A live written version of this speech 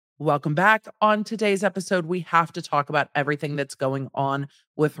Welcome back. On today's episode, we have to talk about everything that's going on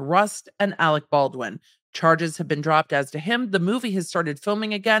with Rust and Alec Baldwin. Charges have been dropped as to him. The movie has started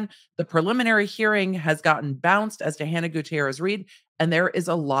filming again. The preliminary hearing has gotten bounced as to Hannah Gutierrez Reed, and there is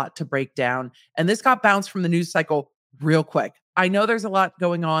a lot to break down. And this got bounced from the news cycle real quick. I know there's a lot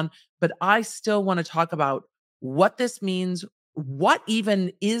going on, but I still want to talk about what this means. What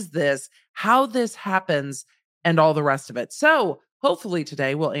even is this? How this happens? And all the rest of it. So, hopefully,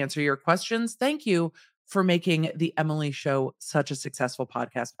 today we'll answer your questions. Thank you for making the Emily Show such a successful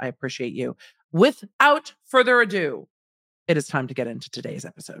podcast. I appreciate you. Without further ado, it is time to get into today's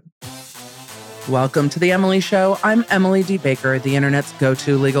episode. Welcome to the Emily Show. I'm Emily D. Baker, the internet's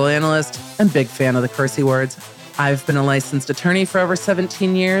go-to legal analyst and big fan of the cursey words. I've been a licensed attorney for over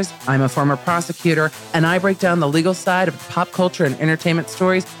 17 years. I'm a former prosecutor, and I break down the legal side of pop culture and entertainment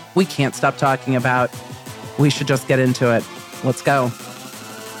stories we can't stop talking about. We should just get into it. Let's go.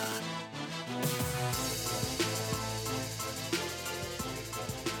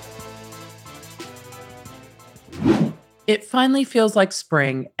 It finally feels like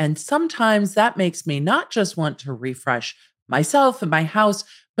spring, and sometimes that makes me not just want to refresh myself and my house,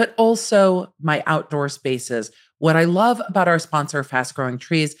 but also my outdoor spaces. What I love about our sponsor, Fast Growing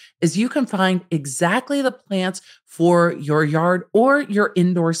Trees, is you can find exactly the plants for your yard or your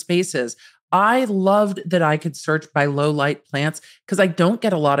indoor spaces. I loved that I could search by low light plants because I don't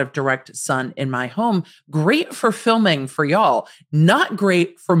get a lot of direct sun in my home. Great for filming for y'all, not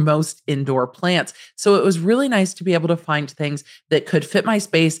great for most indoor plants. So it was really nice to be able to find things that could fit my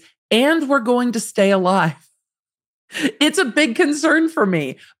space and were going to stay alive. It's a big concern for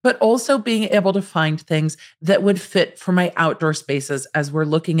me, but also being able to find things that would fit for my outdoor spaces as we're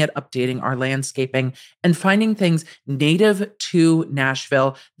looking at updating our landscaping and finding things native to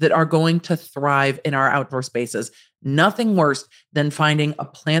Nashville that are going to thrive in our outdoor spaces. Nothing worse than finding a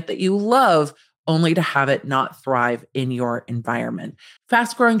plant that you love only to have it not thrive in your environment.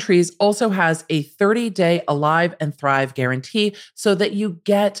 Fast Growing Trees also has a 30-day Alive and Thrive guarantee so that you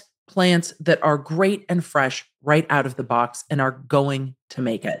get plants that are great and fresh right out of the box and are going to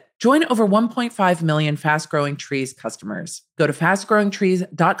make it. Join over 1.5 million Fast Growing Trees customers. Go to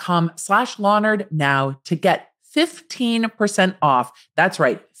fastgrowingtrees.com/Lawnerd now to get 15% off. That's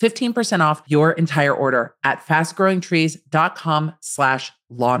right, 15% off your entire order at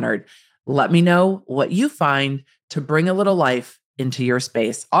fastgrowingtrees.com/Lawnerd. Let me know what you find to bring a little life into your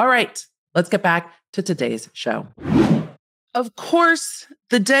space. All right, let's get back to today's show. Of course,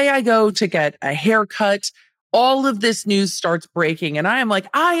 the day I go to get a haircut, all of this news starts breaking, and I am like,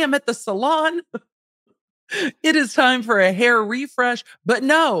 I am at the salon. It is time for a hair refresh. But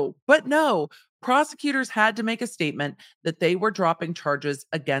no. Prosecutors had to make a statement that they were dropping charges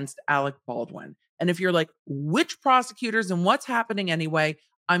against Alec Baldwin. And if you're like, which prosecutors and what's happening anyway,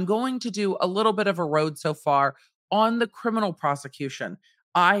 I'm going to do a little bit of a road so far on the criminal prosecution.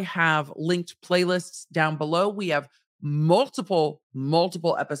 I have linked playlists down below. We have multiple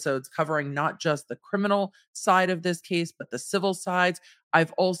episodes covering not just the criminal side of this case, but the civil sides.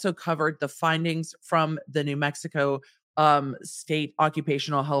 I've also covered the findings from the New Mexico State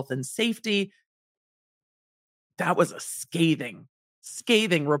Occupational Health and Safety. That was a scathing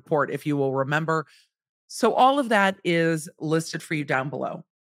report, if you will remember. So all of that is listed for you down below.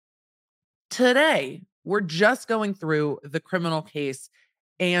 Today, we're just going through the criminal case,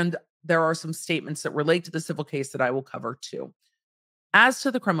 and there are some statements that relate to the civil case that I will cover too. As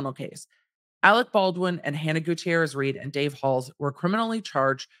to the criminal case, Alec Baldwin and Hannah Gutierrez Reed and Dave Halls were criminally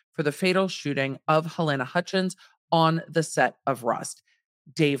charged for the fatal shooting of Helena Hutchins on the set of Rust.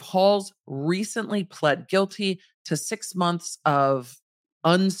 Dave Halls recently pled guilty to 6 months of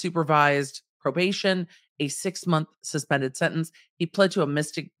unsupervised probation, a 6-month suspended sentence. He pled to a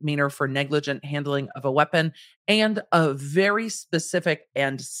misdemeanor for negligent handling of a weapon, and a very specific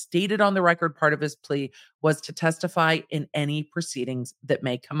and stated on the record part of his plea was to testify in any proceedings that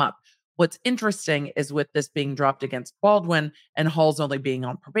may come up. What's interesting is with this being dropped against Baldwin and Halls only being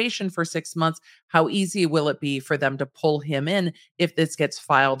on probation for 6 months, how easy will it be for them to pull him in if this gets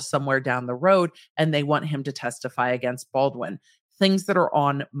filed somewhere down the road and they want him to testify against Baldwin? Things that are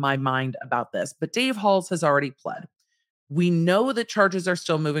on my mind about this. But Dave Halls has already pled. We know that charges are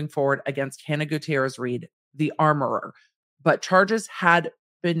still moving forward against Hannah Gutierrez Reed, the armorer, but charges have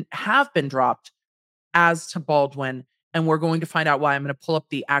been dropped as to Baldwin, and we're going to find out why. I'm going to pull up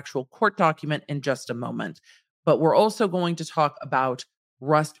the actual court document in just a moment. But we're also going to talk about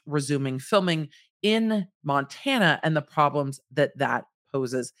Rust resuming filming in Montana and the problems that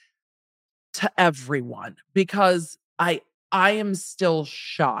poses to everyone, because I am still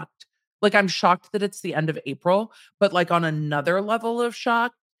shocked. Like, I'm shocked that it's the end of April, but like on another level of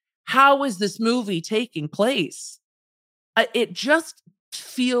shock, How is this movie taking place? It just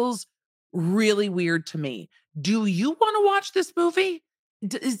feels really weird to me. Do you want to watch this movie?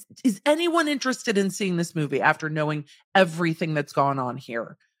 Is anyone interested in seeing this movie after knowing everything that's gone on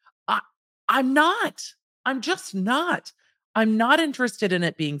here? I, I'm not. I'm just not. I'm not interested in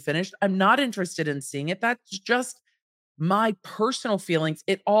it being finished. I'm not interested in seeing it. That's just my personal feelings.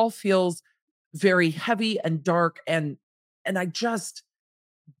 It all feels very heavy and dark, and I just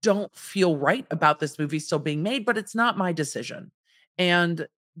don't feel right about this movie still being made, but it's not my decision. And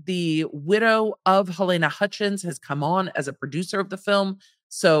the widow of Helena Hutchins has come on as a producer of the film.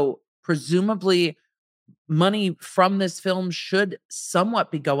 So presumably, money from this film should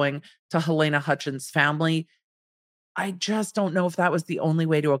somewhat be going to Helena Hutchins' family. I just don't know if that was the only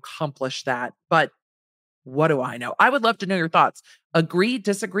way to accomplish that. But what do I know? I would love to know your thoughts. Agree,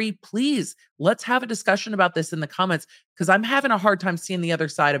 disagree? Please, let's have a discussion about this in the comments because I'm having a hard time seeing the other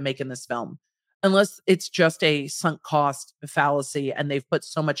side of making this film. Unless it's just a sunk cost fallacy and they've put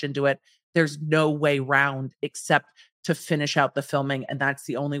so much into it, there's no way round except to finish out the filming. And that's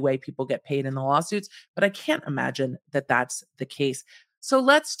the only way people get paid in the lawsuits. But I can't imagine that that's the case. So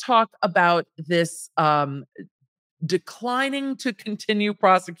let's talk about this declining to continue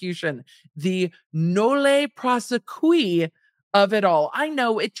prosecution, the nolle prosecui of it all. I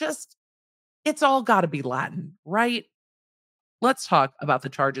know it's all got to be Latin, right? Let's talk about the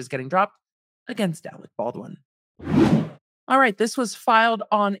charges getting dropped against Alec Baldwin. All right, this was filed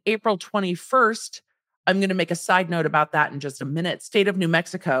on April 21st. I'm going to make a side note about that in just a minute. State of New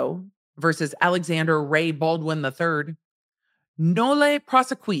Mexico versus Alexander Ray Baldwin III. Nolle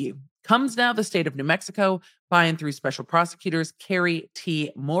prosecui comes now the state of New Mexico by and through special prosecutors Carrie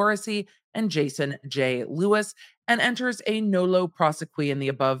T. Morrissey and Jason J. Lewis, and enters a nolo prosecui in the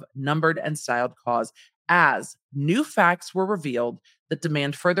above numbered and styled cause as new facts were revealed that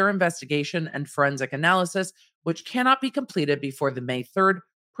demand further investigation and forensic analysis, which cannot be completed before the May 3rd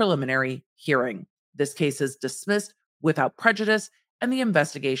preliminary hearing. This case is dismissed without prejudice, and the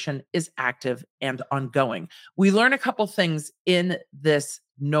investigation is active and ongoing. We learn a couple things in this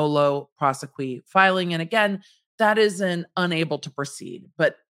nolo prosecui filing. And again, that is an unable to proceed,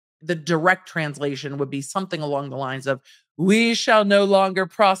 but the direct translation would be something along the lines of, we shall no longer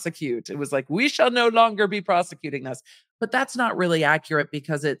prosecute. It was like, we shall no longer be prosecuting this. But that's not really accurate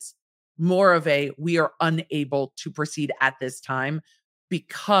because it's more of a, we are unable to proceed at this time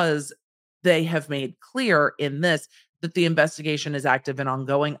because they have made clear in this that the investigation is active and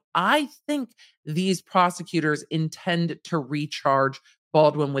ongoing. I think these prosecutors intend to recharge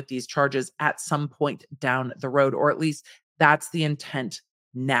Baldwin with these charges at some point down the road, or at least that's the intent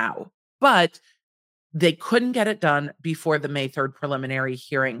now. But they couldn't get it done before the May 3rd preliminary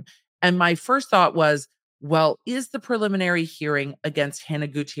hearing. And my first thought was, well, is the preliminary hearing against Hannah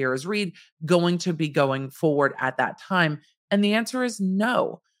Gutierrez Reed going to be going forward at that time? And the answer is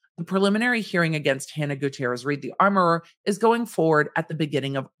no. The preliminary hearing against Hannah Gutierrez Reed, the armorer, is going forward at the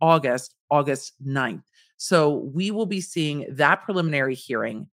beginning of August 9th. So we will be seeing that preliminary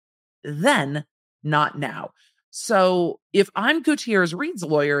hearing then, not now. So if I'm Gutierrez Reed's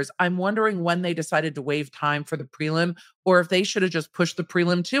lawyers, I'm wondering when they decided to waive time for the prelim, or if they should have just pushed the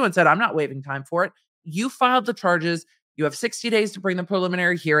prelim too and said, I'm not waiving time for it. You filed the charges. You have 60 days to bring the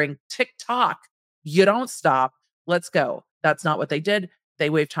preliminary hearing. Tick tock. You don't stop. Let's go. That's not what they did. They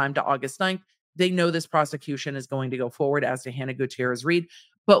waived time to August 9th. They know this prosecution is going to go forward as to Hannah Gutierrez Reed.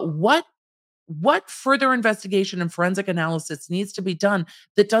 But what further investigation and forensic analysis needs to be done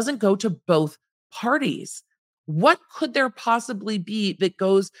that doesn't go to both parties? What could there possibly be that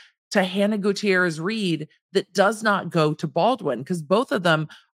goes to Hannah Gutierrez Reed that does not go to Baldwin? Because both of them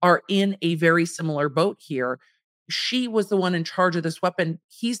are in a very similar boat here. She was the one in charge of this weapon.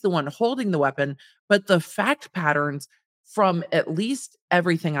 He's the one holding the weapon. But the fact patterns from at least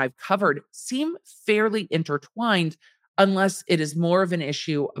everything I've covered seem fairly intertwined, unless it is more of an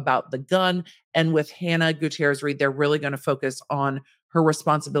issue about the gun. And with Hannah Gutierrez Reed, they're really going to focus on her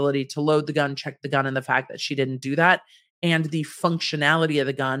responsibility to load the gun, check the gun, and the fact that she didn't do that. And the functionality of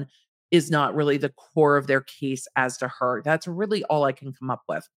the gun is not really the core of their case as to her. That's really all I can come up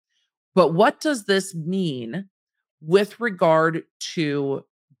with. But what does this mean with regard to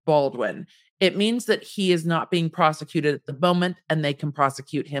Baldwin? It means that he is not being prosecuted at the moment and they can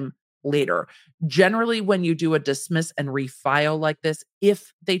prosecute him later. Generally, when you do a dismiss and refile like this,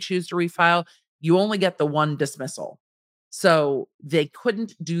 if they choose to refile, you only get the one dismissal. So they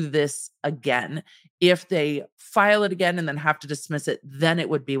couldn't do this again. If they file it again and then have to dismiss it, then it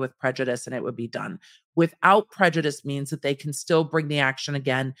would be with prejudice and it would be done. without prejudice means that they can still bring the action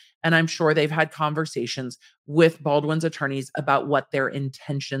again. And I'm sure they've had conversations with Baldwin's attorneys about what their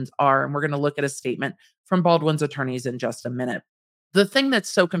intentions are. And we're going to look at a statement from Baldwin's attorneys in just a minute. The thing that's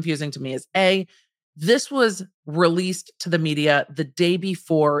so confusing to me is this was released to the media the day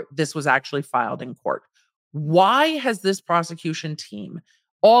before this was actually filed in court. Why has this prosecution team,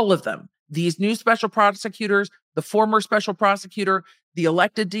 all of them, these new special prosecutors, the former special prosecutor, the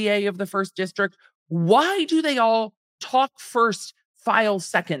elected DA of the first district, why do they all talk first, file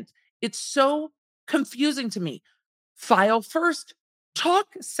second? It's so confusing to me. File first, talk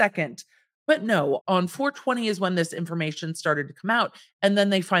second. But no, on 420 is when this information started to come out. And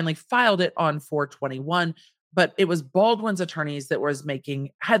then they finally filed it on 421. But it was Baldwin's attorneys that was making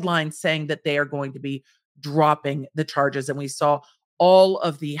headlines saying that they are going to be dropping the charges. And we saw all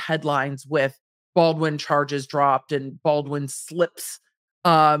of the headlines with Baldwin charges dropped and Baldwin slips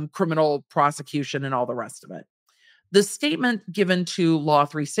criminal prosecution and all the rest of it. The statement given to Law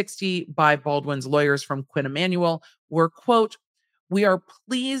 360 by Baldwin's lawyers from Quinn Emanuel were, quote, "We are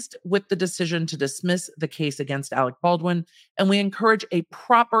pleased with the decision to dismiss the case against Alec Baldwin, and we encourage a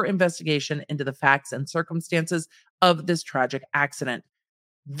proper investigation into the facts and circumstances of this tragic accident."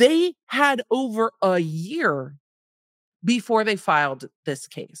 They had over a year before they filed this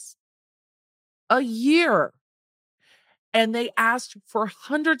case. A year. And they asked for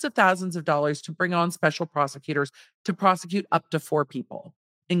hundreds of thousands of dollars to bring on special prosecutors to prosecute up to 4 people,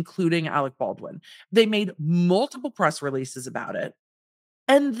 including Alec Baldwin. They made multiple press releases about it.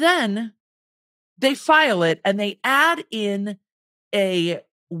 And then they file it and they add in a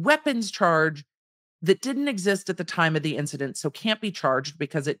weapons charge that didn't exist at the time of the incident, so can't be charged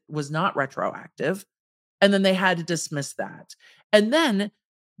because it was not retroactive. And then they had to dismiss that. And then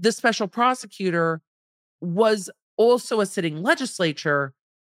the special prosecutor was also a sitting legislature.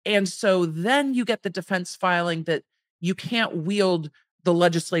 And so then you get the defense filing that you can't wield the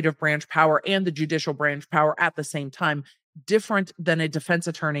legislative branch power and the judicial branch power at the same time, different than a defense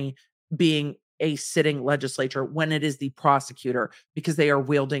attorney being a sitting legislature when it is the prosecutor, because they are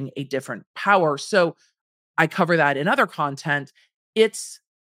wielding a different power. So I cover that in other content. It's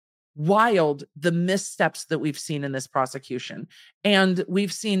wild, the missteps that we've seen in this prosecution. And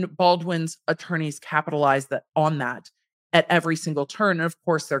we've seen Baldwin's attorneys capitalize on that at every single turn. And of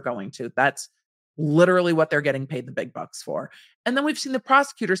course they're going to. That's literally what they're getting paid the big bucks for. And then we've seen the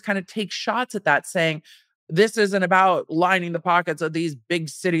prosecutors kind of take shots at that, saying, this isn't about lining the pockets of these big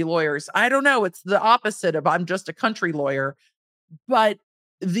city lawyers. I don't know. It's the opposite of I'm just a country lawyer. But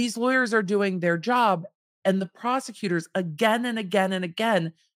these lawyers are doing their job. And the prosecutors again and again and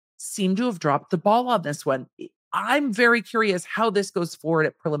again seem to have dropped the ball on this one. I'm very curious how this goes forward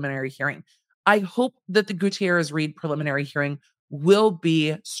at preliminary hearing. I hope that the Gutierrez-Reed preliminary hearing will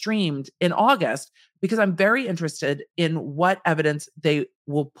be streamed in August, because I'm very interested in what evidence they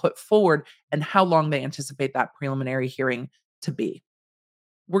will put forward and how long they anticipate that preliminary hearing to be.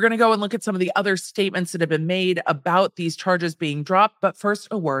 We're going to go and look at some of the other statements that have been made about these charges being dropped. But first,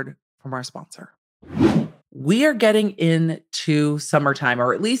 a word from our sponsor. We are getting into summertime,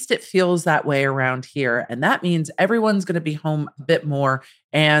 or at least it feels that way around here. And that means everyone's going to be home a bit more.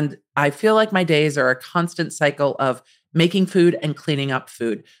 And I feel like my days are a constant cycle of making food and cleaning up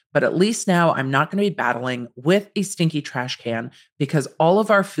food. But at least now I'm not going to be battling with a stinky trash can, because all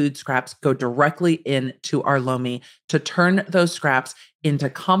of our food scraps go directly into our Lomi to turn those scraps into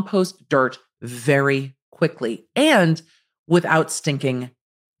compost dirt very quickly and without stinking.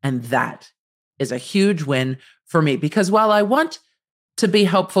 And that is a huge win for me, because while I want to be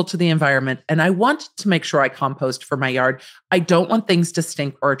helpful to the environment and I want to make sure I compost for my yard, I don't want things to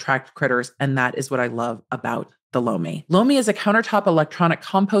stink or attract critters. And that is what I love about the Lomi. Lomi is a countertop electronic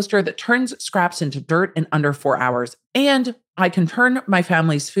composter that turns scraps into dirt in under 4 hours. And I can turn my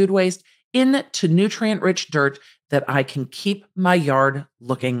family's food waste into nutrient-rich dirt that I can keep my yard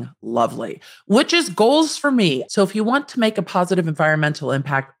looking lovely, which is goals for me. So if you want to make a positive environmental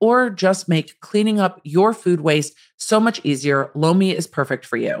impact or just make cleaning up your food waste so much easier, Lomi is perfect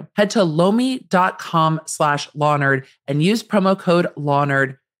for you. Head to lomi.com/lawnerd and use promo code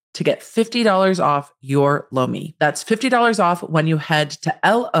lawnerd to get $50 off your Lomi. That's $50 off when you head to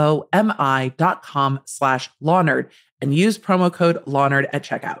lomi.com/lawnerd and use promo code lawnerd at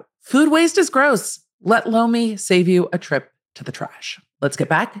checkout. Food waste is gross. Let Lomi save you a trip to the trash. Let's get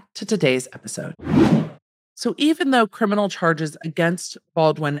back to today's episode. So even though criminal charges against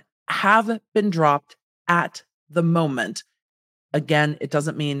Baldwin have been dropped at the moment, again, it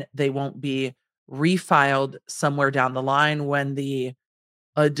doesn't mean they won't be refiled somewhere down the line when the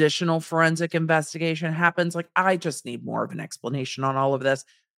additional forensic investigation happens. Like, I just need more of an explanation on all of this.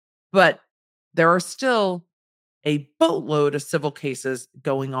 But there are still a boatload of civil cases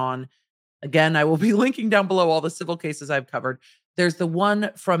going on. Again, I will be linking down below all the civil cases I've covered. There's the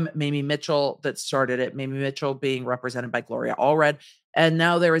one from Mamie Mitchell that started it, Mamie Mitchell being represented by Gloria Allred. And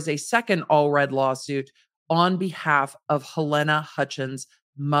now there is a second Allred lawsuit on behalf of Helena Hutchins'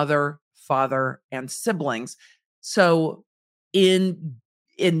 mother, father, and siblings. So in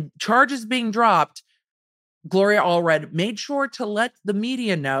charges being dropped, Gloria Allred made sure to let the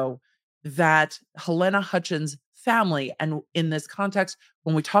media know that Helena Hutchins' family, and in this context,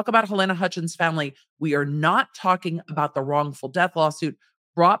 when we talk about Helena Hutchins' family, we are not talking about the wrongful death lawsuit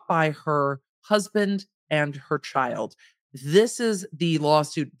brought by her husband and her child. This is the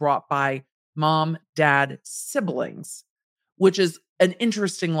lawsuit brought by mom, dad, siblings, which is an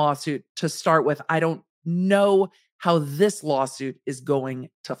interesting lawsuit to start with. I don't know how this lawsuit is going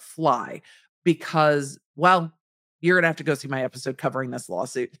to fly because, well, you're going to have to go see my episode covering this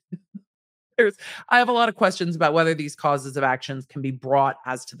lawsuit. I have a lot of questions about whether these causes of actions can be brought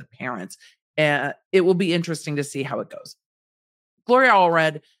as to the parents. And it will be interesting to see how it goes. Gloria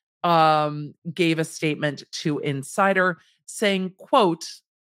Allred gave a statement to Insider saying, quote,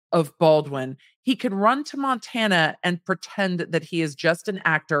 of Baldwin, he can run to Montana and pretend that he is just an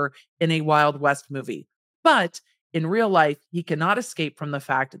actor in a Wild West movie. But in real life, he cannot escape from the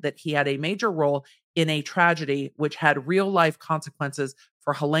fact that he had a major role in a tragedy which had real life consequences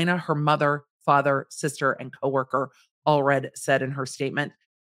for Helena, her mother, father, sister, and coworker, Allred said in her statement.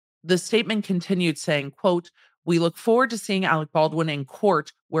 The statement continued saying, quote, we look forward to seeing Alec Baldwin in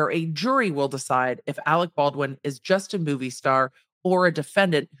court where a jury will decide if Alec Baldwin is just a movie star or a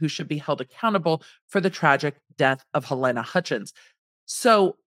defendant who should be held accountable for the tragic death of Helena Hutchins.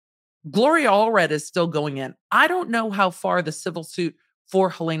 So Gloria Allred is still going in. I don't know how far the civil suit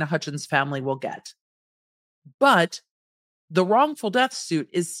for Helena Hutchins' family will get, but the wrongful death suit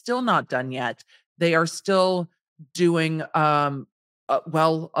is still not done yet. They are still doing,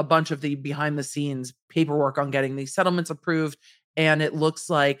 a bunch of the behind the scenes paperwork on getting these settlements approved. And it looks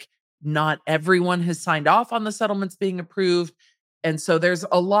like not everyone has signed off on the settlements being approved. And so there's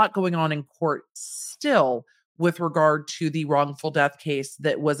a lot going on in court still with regard to the wrongful death case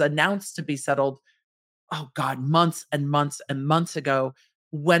that was announced to be settled, oh God, months and months and months ago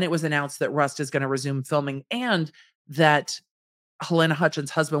when it was announced that Rust is going to resume filming and that Helena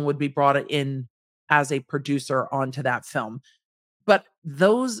Hutchins' husband would be brought in as a producer onto that film. But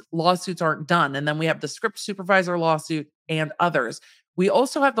those lawsuits aren't done. And then we have the script supervisor lawsuit and others. We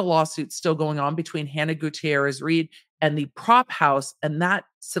also have the lawsuit still going on between Hannah Gutierrez Reed and the Prop House, and that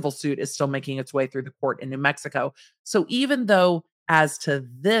civil suit is still making its way through the court in New Mexico. So even though as to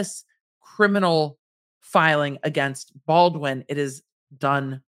this criminal filing against Baldwin, it is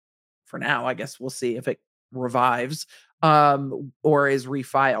done for now, I guess we'll see if it revives or is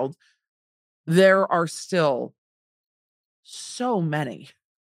refiled, there are still so many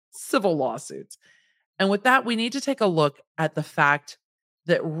civil lawsuits. And with that, we need to take a look at the fact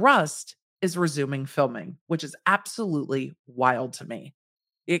that Rust is resuming filming, which is absolutely wild to me.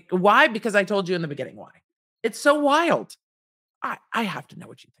 Why? Because I told you in the beginning why. It's so wild. I have to know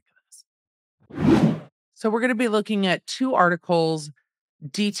what you think of this. So we're going to be looking at two articles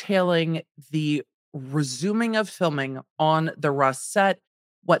detailing the resuming of filming on the Rust set,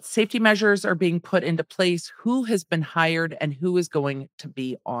 what safety measures are being put into place, who has been hired, and who is going to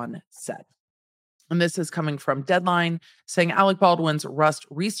be on set. And this is coming from Deadline, saying Alec Baldwin's Rust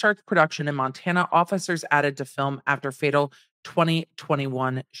restarts production in Montana. Officers added to film after fatal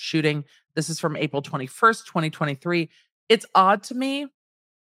 2021 shooting. This is from April 21st, 2023. It's odd to me.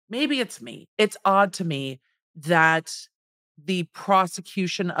 Maybe it's me. It's odd to me that the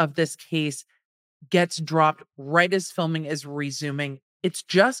prosecution of this case gets dropped right as filming is resuming. It's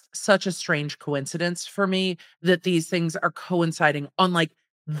just such a strange coincidence for me that these things are coinciding on like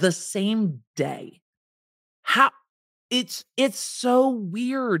the same day. How it's so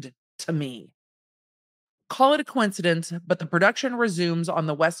weird to me. Call it a coincidence, but the production resumes on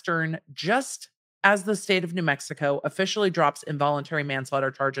the Western just as the state of New Mexico officially drops involuntary manslaughter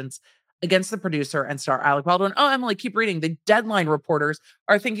charges against the producer and star Alec Baldwin. Oh, Emily, keep reading. The Deadline reporters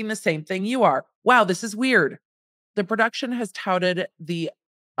are thinking the same thing you are. Wow, this is weird. The production has touted the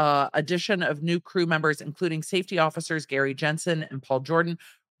addition of new crew members, including safety officers Gary Jensen and Paul Jordan.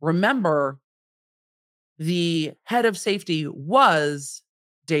 Remember, the head of safety was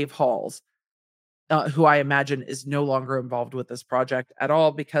Dave Halls, who I imagine is no longer involved with this project at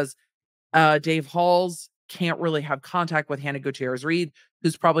all because Dave Halls can't really have contact with Hannah Gutierrez Reed,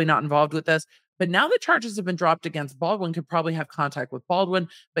 who's probably not involved with this. But now that charges have been dropped against Baldwin, could probably have contact with Baldwin,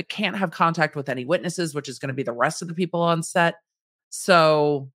 but can't have contact with any witnesses, which is going to be the rest of the people on set.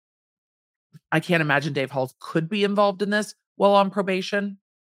 So I can't imagine Dave Halls could be involved in this while on probation.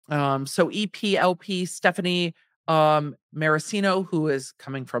 So EPLP Stephanie Maricino, who is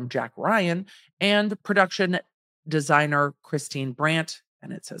coming from Jack Ryan, and production designer Christine Brandt,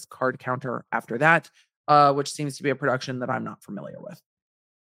 and it says card counter after that, which seems to be a production that I'm not familiar with.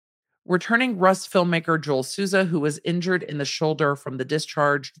 Returning Rust filmmaker Joel Souza, who was injured in the shoulder from the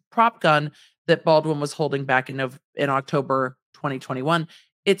discharged prop gun that Baldwin was holding back in October 2021.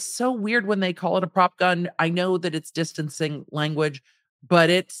 It's so weird when they call it a prop gun. I know that it's distancing language,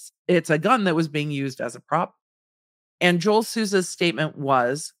 but it's a gun that was being used as a prop. And Joel Souza's statement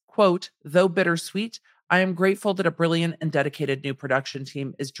was, quote, "Though bittersweet, I am grateful that a brilliant and dedicated new production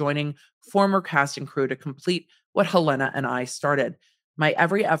team is joining former cast and crew to complete what Helena and I started. My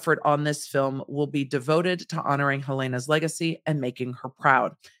every effort on this film will be devoted to honoring Helena's legacy and making her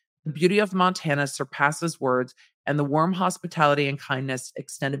proud. The beauty of Montana surpasses words, and the warm hospitality and kindness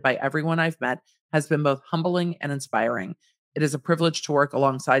extended by everyone I've met has been both humbling and inspiring. It is a privilege to work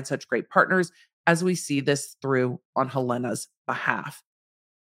alongside such great partners as we see this through on Helena's behalf."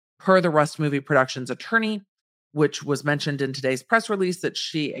 Per the Rust Movie Productions attorney, which was mentioned in today's press release, that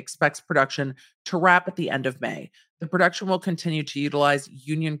she expects production to wrap at the end of May. The production will continue to utilize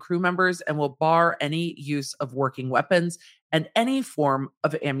union crew members and will bar any use of working weapons and any form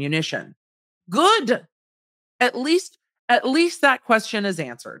of ammunition. Good. At least that question is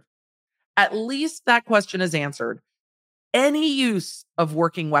answered. At least that question is answered. Any use of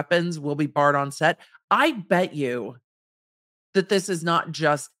working weapons will be barred on set. I bet you that this is not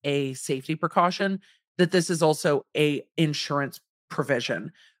just a safety precaution, that this is also a insurance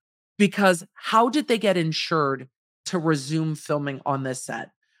provision. Because how did they get insured to resume filming on this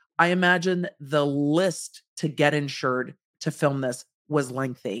set? I imagine the list to get insured to film this was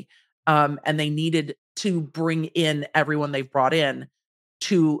lengthy. And they needed to bring in everyone they've brought in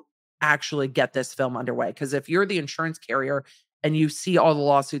to actually get this film underway. Because if you're the insurance carrier and you see all the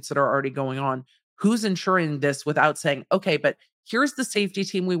lawsuits that are already going on, who's insuring this without saying, okay, but here's the safety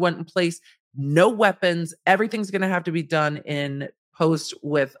team we went in place, no weapons, everything's going to have to be done in post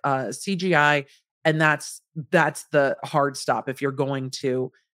with CGI, and that's the hard stop if you're going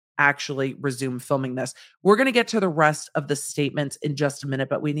to actually resume filming this. We're going to get to the rest of the statements in just a minute,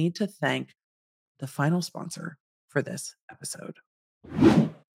 but we need to thank the final sponsor for this episode.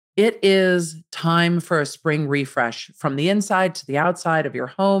 It is time for a spring refresh from the inside to the outside of your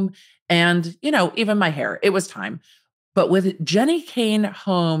home and, even my hair. It was time. But with Jenny Kane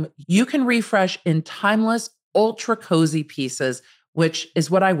Home, you can refresh in timeless, ultra cozy pieces, which is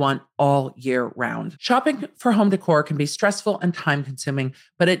what I want all year round. Shopping for home decor can be stressful and time consuming,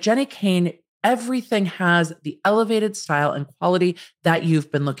 but at Jenny Kane, everything has the elevated style and quality that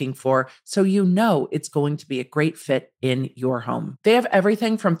you've been looking for, so you know it's going to be a great fit in your home. They have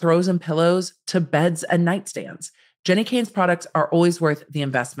everything from throws and pillows to beds and nightstands. Jenny Kane's products are always worth the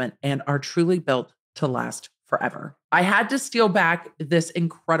investment and are truly built to last forever. I had to steal back this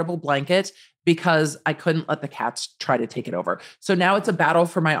incredible blanket because I couldn't let the cats try to take it over. So now it's a battle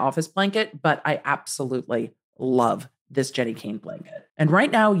for my office blanket, but I absolutely love this Jenny Kane blanket. And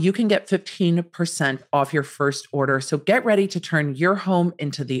right now you can get 15% off your first order. So get ready to turn your home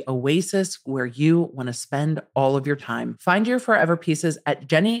into the oasis where you want to spend all of your time. Find your forever pieces at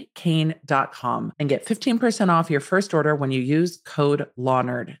jennykane.com and get 15% off your first order when you use code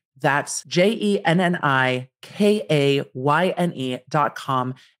LAWNERD. That's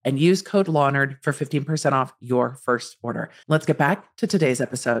JENNIKAYNE.com and use code LAWNERD for 15% off your first order. Let's get back to today's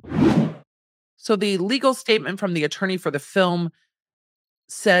episode. So the legal statement from the attorney for the film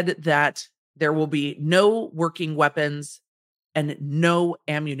said that there will be no working weapons and no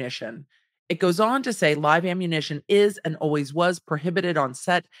ammunition. It goes on to say live ammunition is and always was prohibited on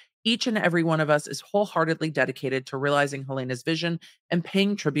set. Each and every one of us is wholeheartedly dedicated to realizing Helena's vision and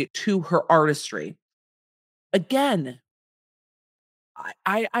paying tribute to her artistry. Again,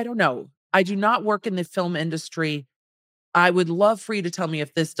 I don't know. I do not work in the film industry. I would love for you to tell me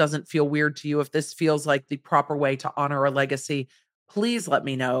if this doesn't feel weird to you, if this feels like the proper way to honor a legacy. Please let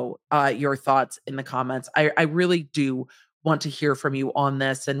me know your thoughts in the comments. I really do want to hear from you on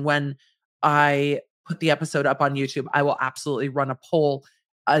this. And when I put the episode up on YouTube, I will absolutely run a poll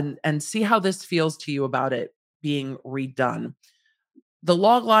and see how this feels to you about it being redone. The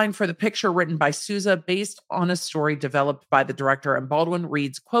log line for the picture written by Souza, based on a story developed by the director and Baldwin,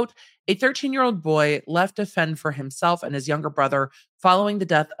 reads, quote, "A 13-year-old boy left to fend for himself and his younger brother following the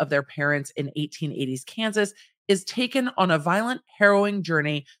death of their parents in 1880s Kansas is taken on a violent, harrowing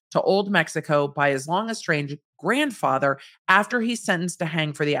journey to Old Mexico by his long-estranged grandfather after he's sentenced to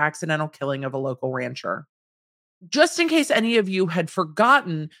hang for the accidental killing of a local rancher." Just in case any of you had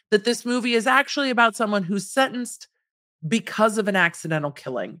forgotten that this movie is actually about someone who's sentenced because of an accidental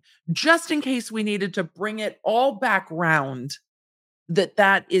killing. Just in case we needed to bring it all back round,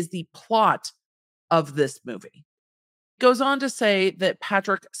 that is the plot of this movie. Goes on to say that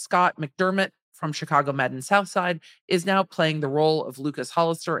Patrick Scott McDermott from Chicago Med and Southside is now playing the role of Lucas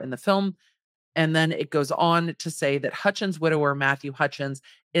Hollister in the film. And then it goes on to say that Hutchins' widower, Matthew Hutchins,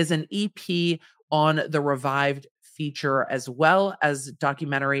 is an EP on the revived feature as well as a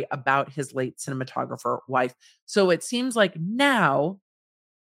documentary about his late cinematographer wife. So it seems like now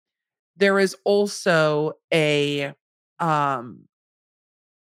there is also a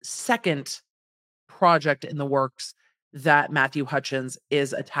second project in the works that Matthew Hutchins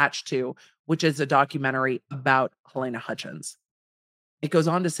is attached to, which is a documentary about Helena Hutchins. It goes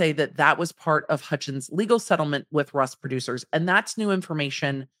on to say that that was part of Hutchins' legal settlement with Rust producers, and that's new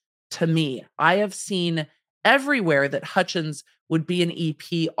information to me. I have seen everywhere that Hutchins would be an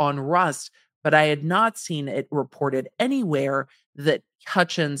EP on Rust, but I had not seen it reported anywhere that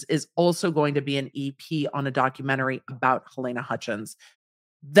Hutchins is also going to be an EP on a documentary about Helena Hutchins.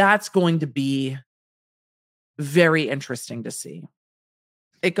 That's going to be very interesting to see.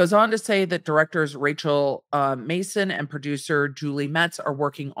 It goes on to say that directors Rachel Mason and producer Julie Metz are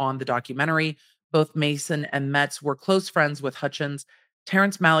working on the documentary. Both Mason and Metz were close friends with Hutchins.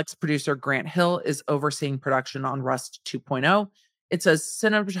 Terrence Malick's producer Grant Hill is overseeing production on Rust 2.0. It says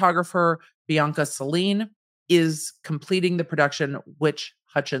cinematographer Bianca Celine is completing the production, which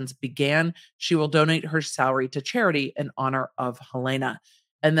Hutchins began. She will donate her salary to charity in honor of Helena.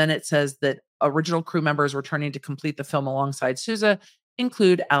 And then it says that original crew members returning to complete the film alongside Sousa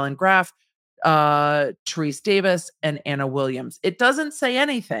include Alan Graff, Therese Davis, and Anna Williams. It doesn't say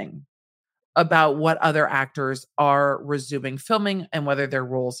anything about what other actors are resuming filming and whether their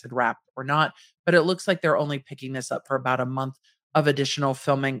roles had wrapped or not, but it looks like they're only picking this up for about a month of additional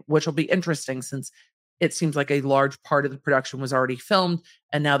filming, which will be interesting since it seems like a large part of the production was already filmed,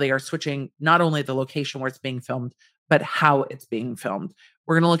 and now they are switching not only the location where it's being filmed, but how it's being filmed.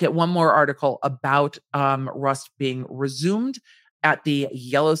 We're going to look at one more article about Rust being resumed at the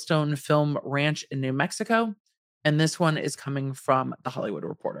Yellowstone Film Ranch in New Mexico. And this one is coming from The Hollywood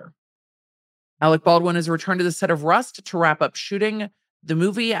Reporter. Alec Baldwin has returned to the set of Rust to wrap up shooting the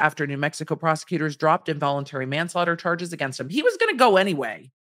movie after New Mexico prosecutors dropped involuntary manslaughter charges against him. He was going to go anyway.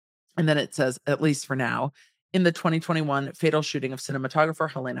 And then it says, at least for now, in the 2021 fatal shooting of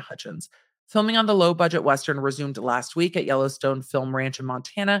cinematographer Helena Hutchins. Filming on the low-budget Western resumed last week at Yellowstone Film Ranch in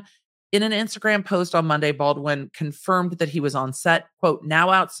Montana. In an Instagram post on Monday, Baldwin confirmed that he was on set, quote, now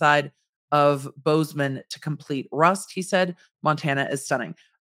outside of Bozeman to complete Rust, he said. Montana is stunning.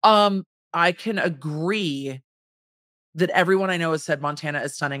 I can agree that everyone I know has said Montana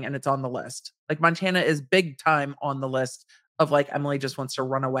is stunning and it's on the list. Like Montana is big time on the list of like Emily just wants to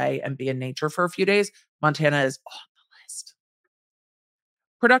run away and be in nature for a few days. Montana is on the list.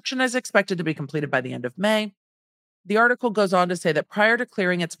 Production is expected to be completed by the end of May. The article goes on to say that prior to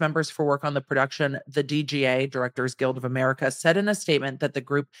clearing its members for work on the production, the DGA, Directors Guild of America, said in a statement that the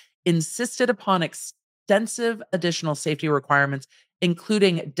group insisted upon extensive additional safety requirements,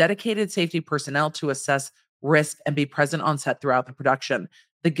 including dedicated safety personnel to assess risk and be present on set throughout the production.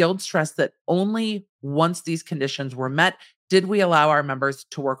 The Guild stressed that only once these conditions were met did we allow our members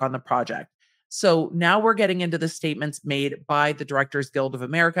to work on the project. So now we're getting into the statements made by the Directors Guild of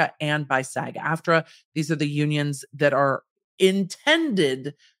America and by SAG-AFTRA. These are the unions that are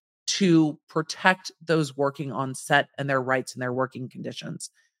intended to protect those working on set and their rights and their working conditions.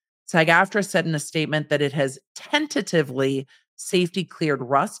 SAG-AFTRA said in a statement that it has tentatively safety cleared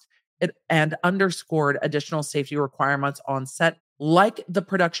Rust and underscored additional safety requirements on set, like the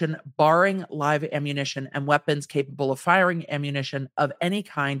production barring live ammunition and weapons capable of firing ammunition of any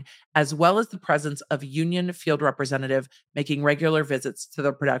kind, as well as the presence of union field representative making regular visits to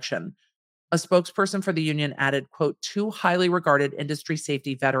the production. A spokesperson for the union added, quote, two highly regarded industry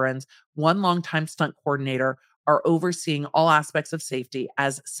safety veterans, one longtime stunt coordinator, are overseeing all aspects of safety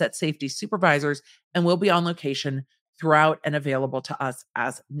as set safety supervisors and will be on location throughout and available to us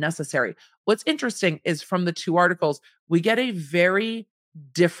as necessary. What's interesting is from the two articles, we get a very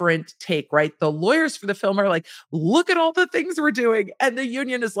different take, right? The lawyers for the film are like, look at all the things we're doing. And the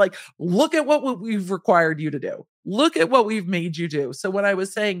union is like, look at what we've required you to do. Look at what we've made you do. So when I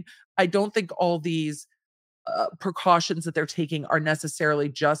was saying, I don't think all these precautions that they're taking are necessarily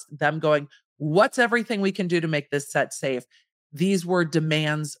just them going, what's everything we can do to make this set safe? These were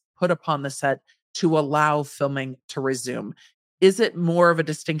demands put upon the set to allow filming to resume. Is it more of a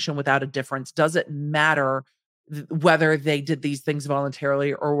distinction without a difference? Does it matter whether they did these things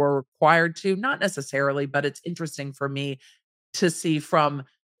voluntarily or were required to, not necessarily, but it's interesting for me to see from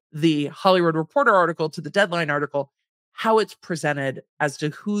the Hollywood Reporter article to the Deadline article how it's presented as to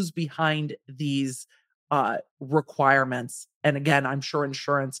who's behind these requirements. And again, I'm sure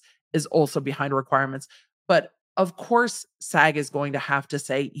insurance is also behind requirements. But of course, SAG is going to have to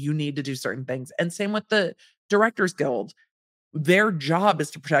say you need to do certain things. And same with the Directors Guild. Their job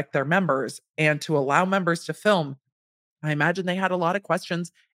is to protect their members and to allow members to film. I imagine they had a lot of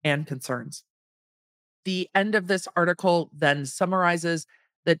questions and concerns. The end of this article then summarizes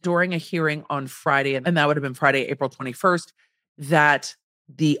that during a hearing on Friday, and that would have been Friday, April 21st, that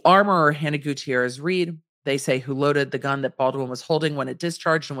the armorer, Hannah Gutierrez Reed, they say, who loaded the gun that Baldwin was holding when it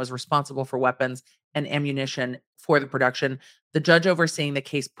discharged and was responsible for weapons and ammunition for the production. The judge overseeing the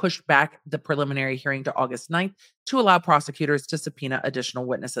case pushed back the preliminary hearing to August 9th to allow prosecutors to subpoena additional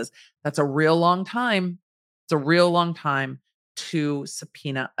witnesses. That's a real long time. It's a real long time to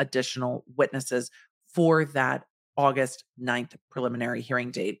subpoena additional witnesses for that August 9th preliminary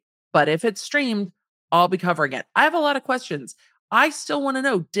hearing date. But if it's streamed, I'll be covering it. I have a lot of questions. I still want to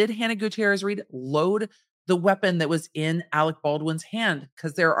know, did Hannah Gutierrez Reed load the weapon that was in Alec Baldwin's hand?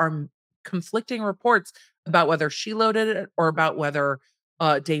 Because there are conflicting reports about whether she loaded it or about whether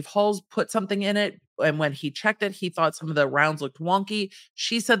Dave Halls put something in it. And when he checked it, he thought some of the rounds looked wonky.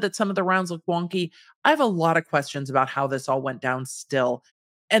 She said that some of the rounds looked wonky. I have a lot of questions about how this all went down still.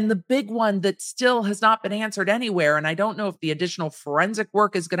 And the big one that still has not been answered anywhere, and I don't know if the additional forensic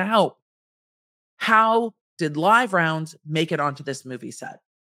work is going to help. How did live rounds make it onto this movie set?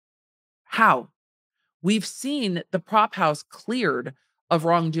 How? We've seen the prop house cleared of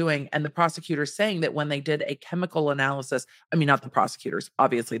wrongdoing and the prosecutors saying that when they did a chemical analysis, I mean, not the prosecutors,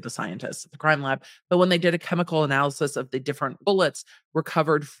 obviously the scientists at the crime lab, but when they did a chemical analysis of the different bullets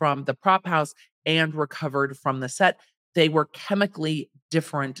recovered from the prop house and recovered from the set, they were chemically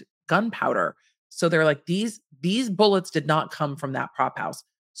different gunpowder. So they're like, these bullets did not come from that prop house.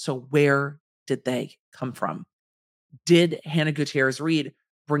 So where did they come from? Did Hannah Gutierrez Reed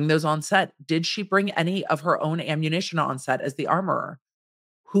bring those on set? Did she bring any of her own ammunition on set as the armorer?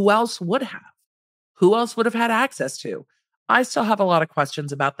 Who else would have? Who else would have had access to? I still have a lot of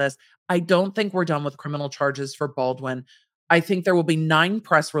questions about this. I don't think we're done with criminal charges for Baldwin. I think there will be 9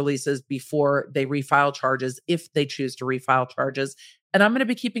 press releases before they refile charges, if they choose to refile charges. And I'm going to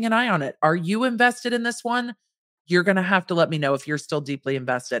be keeping an eye on it. Are you invested in this one? You're going to have to let me know if you're still deeply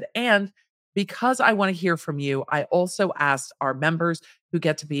invested. And because I want to hear from you, I also asked our members who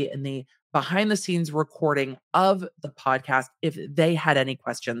get to be in the behind the scenes recording of the podcast if they had any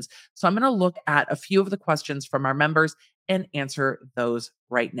questions. So I'm going to look at a few of the questions from our members and answer those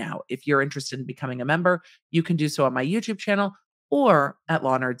right now. If you're interested in becoming a member, you can do so on my YouTube channel or at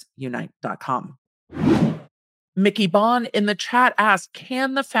lawnerdsunite.com. Mickey Bond in the chat asked,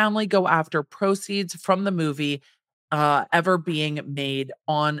 can the family go after proceeds from the movie ever being made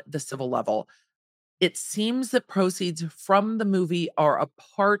on the civil level? It seems that proceeds from the movie are a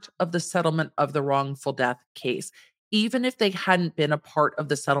part of the settlement of the wrongful death case. Even if they hadn't been a part of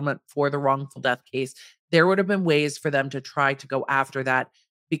the settlement for the wrongful death case, there would have been ways for them to try to go after that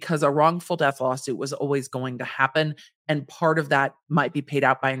because a wrongful death lawsuit was always going to happen. And part of that might be paid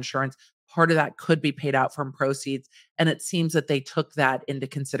out by insurance. Part of that could be paid out from proceeds. And it seems that they took that into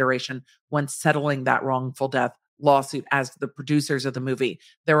consideration when settling that wrongful death lawsuit as the producers of the movie.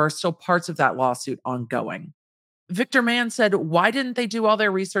 There are still parts of that lawsuit ongoing. Victor Mann said, why didn't they do all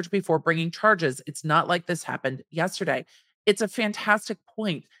their research before bringing charges? It's not like this happened yesterday. It's a fantastic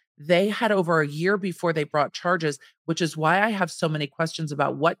point. They had over a year before they brought charges, which is why I have so many questions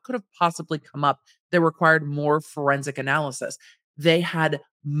about what could have possibly come up that required more forensic analysis. They had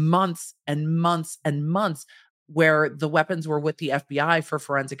months and months and months where the weapons were with the FBI for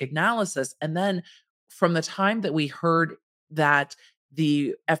forensic analysis. And then from the time that we heard that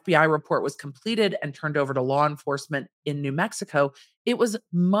the FBI report was completed and turned over to law enforcement in New Mexico, it was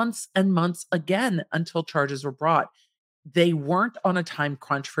months and months again until charges were brought. They weren't on a time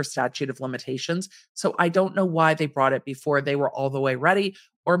crunch for statute of limitations. So I don't know why they brought it before they were all the way ready.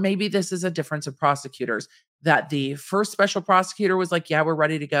 Or maybe this is a difference of prosecutors, that the first special prosecutor was like, yeah, we're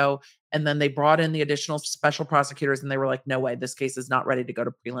ready to go. And then they brought in the additional special prosecutors and they were like, no way, this case is not ready to go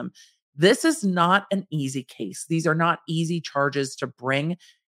to prelim. This is not an easy case. These are not easy charges to bring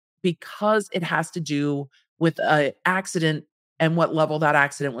because it has to do with an accident and what level that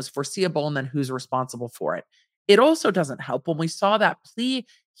accident was foreseeable and then who's responsible for it. It also doesn't help when we saw that plea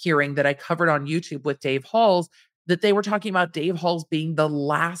hearing that I covered on YouTube with Dave Halls, that they were talking about Dave Halls being the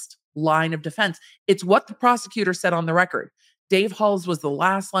last line of defense. It's what the prosecutor said on the record. Dave Halls was the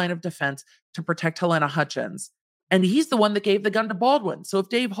last line of defense to protect Helena Hutchins. And he's the one that gave the gun to Baldwin. So if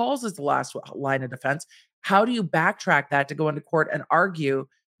Dave Halls is the last line of defense, how do you backtrack that to go into court and argue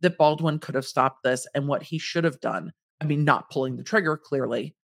that Baldwin could have stopped this and what he should have done? I mean, not pulling the trigger,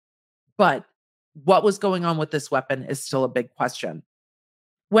 clearly, but what was going on with this weapon is still a big question.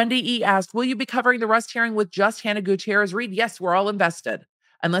 Wendy E. asked, will you be covering the Rust hearing with just Hannah Gutierrez Reed? Yes, we're all invested.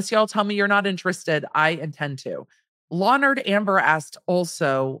 Unless y'all tell me you're not interested, I intend to. Leonard Amber asked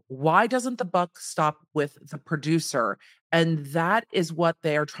also, why doesn't the buck stop with the producer? And that is what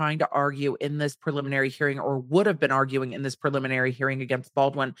they are trying to argue in this preliminary hearing, or would have been arguing in this preliminary hearing against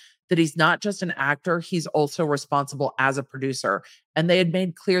Baldwin, that he's not just an actor, he's also responsible as a producer. And they had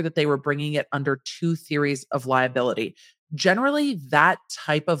made clear that they were bringing it under two theories of liability. Generally, that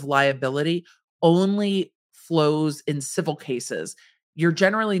type of liability only flows in civil cases. You're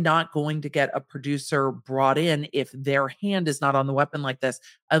generally not going to get a producer brought in if their hand is not on the weapon like this,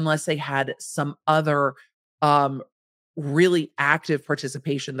 unless they had some other really active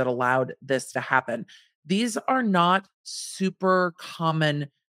participation that allowed this to happen. These are not super common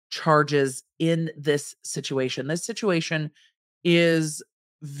charges in this situation. This situation is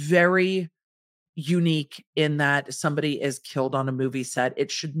very unique in that somebody is killed on a movie set.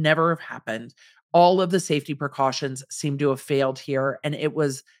 It should never have happened. All of the safety precautions seem to have failed here. And it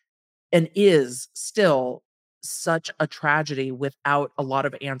was and is still such a tragedy without a lot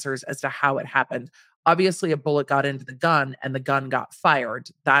of answers as to how it happened. Obviously, a bullet got into the gun and the gun got fired.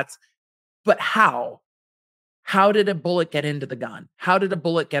 But how? How did a bullet get into the gun? How did a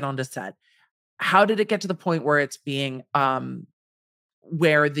bullet get onto set? How did it get to the point where it's being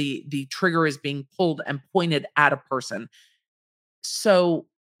where the trigger is being pulled and pointed at a person? So,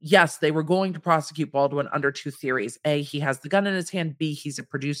 yes, they were going to prosecute Baldwin under two theories. A, he has the gun in his hand. B, he's a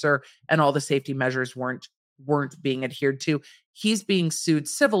producer and all the safety measures weren't being adhered to. He's being sued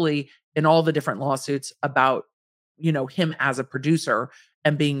civilly in all the different lawsuits about, him as a producer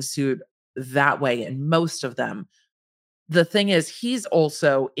and being sued that way in most of them. The thing is, he's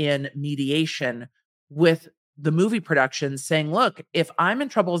also in mediation with the movie production saying, look, if I'm in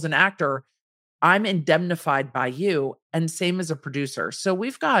trouble as an actor, I'm indemnified by you, and same as a producer. So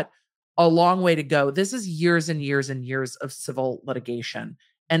we've got a long way to go. This is years and years and years of civil litigation,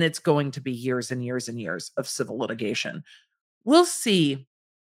 and it's going to be years and years and years of civil litigation. We'll see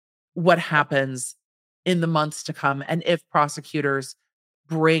what happens in the months to come, and if prosecutors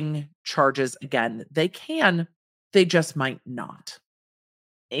bring charges again. They can, they just might not.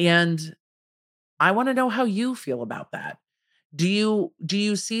 And I want to know how you feel about that. Do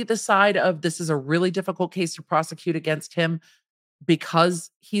you see the side of this is a really difficult case to prosecute against him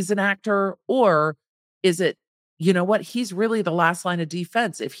because he's an actor? Or is it, you know what, he's really the last line of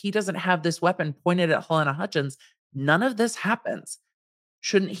defense. If he doesn't have this weapon pointed at Helena Hutchins, none of this happens.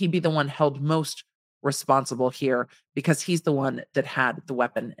 Shouldn't he be the one held most responsible here because he's the one that had the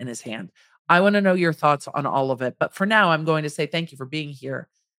weapon in his hand? I want to know your thoughts on all of it. But for now, I'm going to say thank you for being here.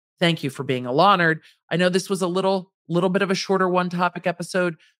 Thank you for being a Leonard. I know this was a little bit of a shorter one topic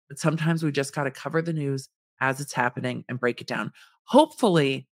episode, but sometimes we just got to cover the news as it's happening and break it down.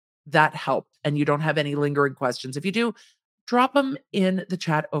 Hopefully that helped and you don't have any lingering questions. If you do, drop them in the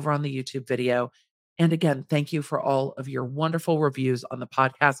chat over on the YouTube video. And again, thank you for all of your wonderful reviews on the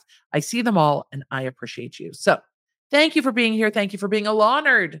podcast. I see them all and I appreciate you. So thank you for being here. Thank you for being a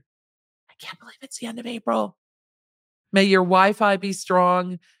Leonard. I can't believe it's the end of April. May your Wi-Fi be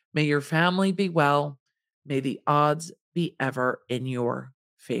strong. May your family be well. May the odds be ever in your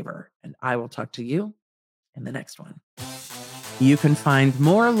favor. And I will talk to you in the next one. You can find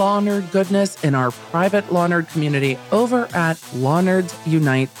more Leonard goodness in our private Leonard community over at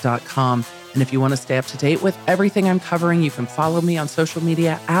leonardsunite.com. And if you want to stay up to date with everything I'm covering, you can follow me on social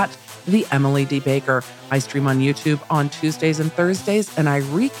media at the Emily D. Baker. I stream on YouTube on Tuesdays and Thursdays, and I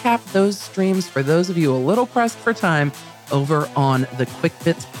recap those streams for those of you a little pressed for time over on the Quick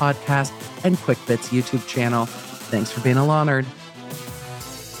Bits podcast and Quick Bits YouTube channel. Thanks for being a Leonard.